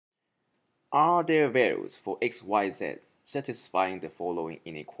Are there values for x, y, z satisfying the following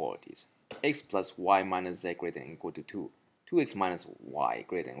inequalities? X plus y minus z greater than or equal to 2, 2x minus y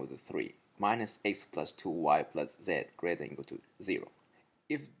greater than or equal to 3, minus x plus 2y plus z greater than or equal to 0.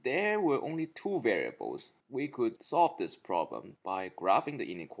 If there were only two variables, we could solve this problem by graphing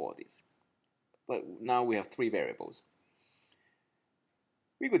the inequalities. But now we have three variables.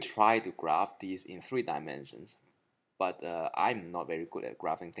 We could try to graph these in 3 dimensions, but I'm not very good at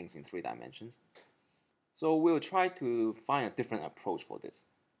graphing things in 3 dimensions. So we'll try to find a different approach for this.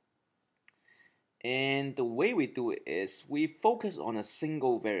 And the way we do it is we focus on a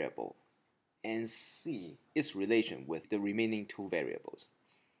single variable and see its relation with the remaining 2 variables.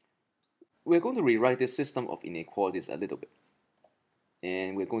 We're going to rewrite this system of inequalities a little bit.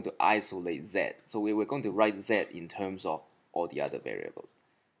 And we're going to isolate z. So we're going to write z in terms of all the other variables.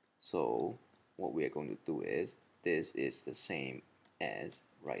 So what we're going to do is, this is the same as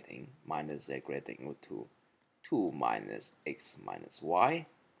writing minus z greater than or equal to 2 minus x minus y.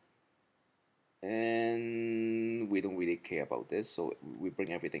 And we don't really care about this, so we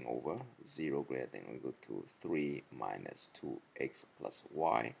bring everything over. 0 greater than or equal to 3 minus 2x plus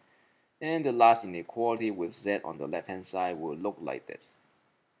y. And the last inequality with z on the left hand side will look like this.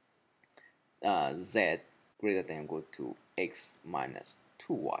 Z greater than or equal to x minus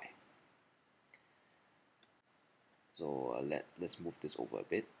 2y. So let's move this over a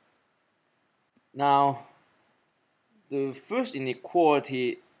bit. Now, the first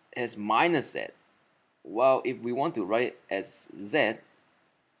inequality has minus z. Well, if we want to write as z,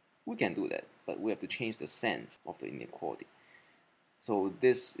 we can do that, but we have to change the sense of the inequality. So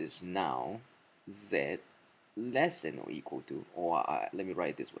this is now z less than or equal to, or let me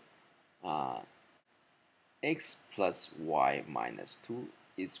write it this way. X plus y minus 2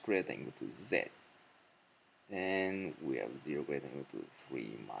 is greater than or equal to z. And we have 0 greater than or equal to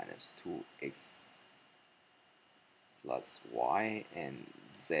 3 minus 2x plus y, and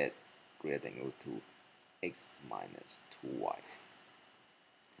z greater than or equal to x minus 2y.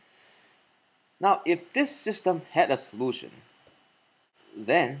 Now, if this system had a solution,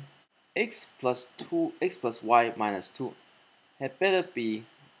 then x plus y minus 2 had better be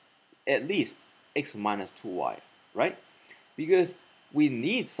at least x minus 2y, right? Because we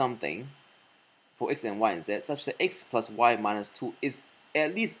need something for x and y and z such that x plus y minus 2 is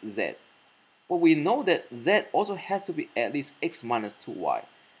at least z. But we know that z also has to be at least x minus 2y.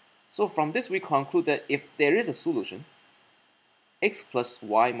 So from this we conclude that if there is a solution, x plus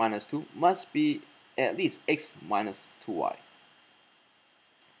y minus 2 must be at least x minus 2y.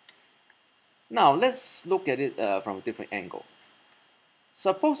 Now let's look at it from a different angle.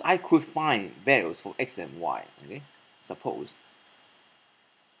 Suppose I could find values for x and y. Okay, suppose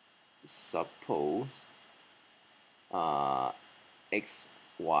x,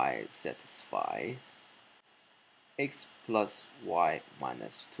 y satisfy x plus y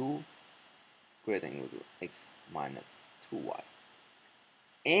minus 2 greater than or equal to x minus 2y,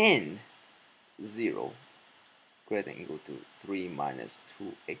 and 0 greater than or equal to 3 minus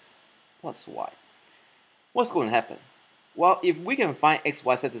 2x plus y. What's going to happen? Well, if we can find x,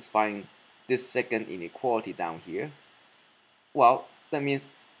 y satisfying this second inequality down here, well, that means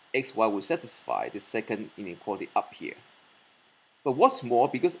x, y will satisfy this second inequality up here. But what's more,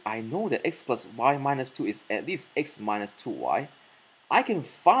 because I know that x plus y minus 2 is at least x minus 2y, I can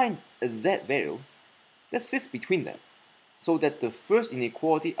find a z value that sits between them, so that the first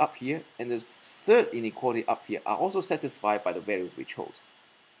inequality up here and the third inequality up here are also satisfied by the values we chose.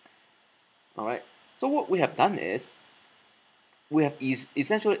 Alright, so what we have done is, we have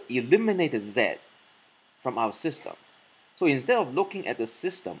essentially eliminated z from our system. So instead of looking at the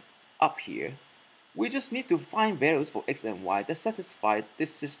system up here, we just need to find values for x and y that satisfy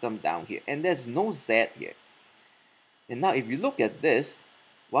this system down here, and there's no z here. And now if you look at this,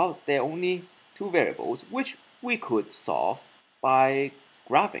 well, there are only 2 variables which we could solve by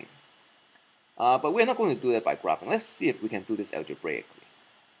graphing. But we're not going to do that by graphing. Let's see if we can do this algebraically.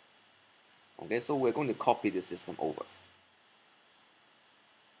 Okay, so we're going to copy this system over.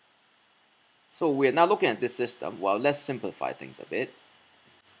 So we're now looking at this system. Well, let's simplify things a bit.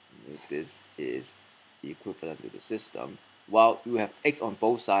 If this is equivalent to the system, well, you have x on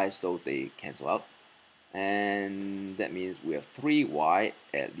both sides, so they cancel out. And that means we have 3y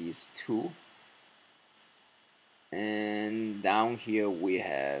at least 2. And down here we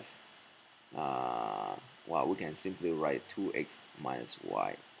have, well, we can simply write 2x minus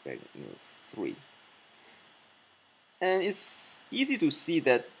y greater than 3. And it's easy to see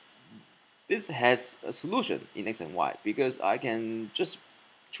that this has a solution in x and y, because I can just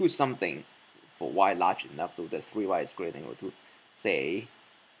choose something for y large enough so that 3y is greater than or equal to, say,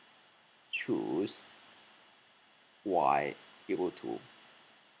 choose y equal to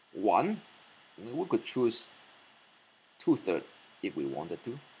 1. We could choose 2/3 if we wanted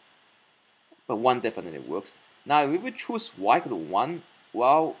to, but 1 definitely works. Now, if we choose y equal to 1,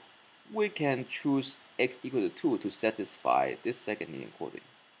 well, we can choose x equal to 2 to satisfy this second inequality.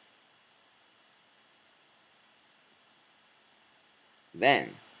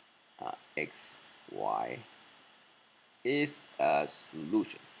 Then, x, y is a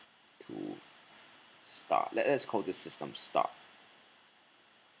solution to star. Let's call this system star.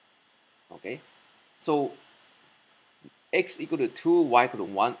 Okay, so x equal to 2, y equal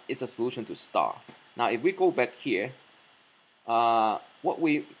to 1 is a solution to star. Now, if we go back here, what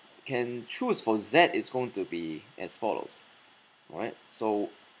we can choose for z is going to be as follows. All right, so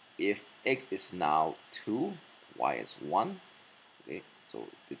if x is now 2, y is 1. Okay, so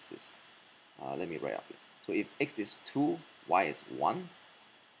this is, let me write up here. So if x is 2, y is 1,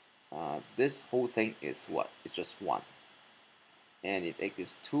 this whole thing is what? It's just 1. And if x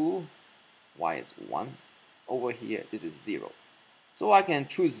is 2, y is 1, over here, this is 0. So I can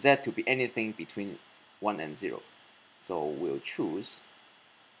choose z to be anything between 1 and 0. So we'll choose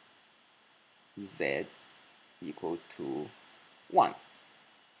z equal to 1.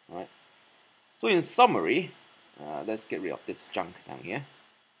 All right. So in summary, let's get rid of this junk down here.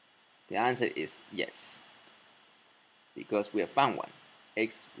 The answer is yes, because we have found one.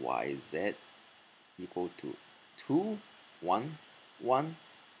 X, y, z equal to 2, 1, 1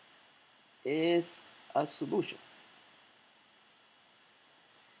 is a solution.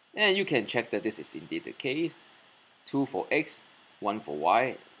 And you can check that this is indeed the case. 2 for x, 1 for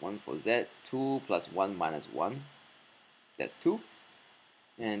y, 1 for z. 2 plus 1 minus 1, that's 2.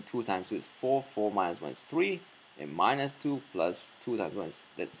 And 2 times 2 is 4, 4 minus 1 is 3. And minus 2 plus 2 times 1 is,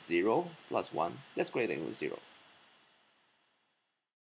 that's 0, plus 1, that's greater than equal to 0.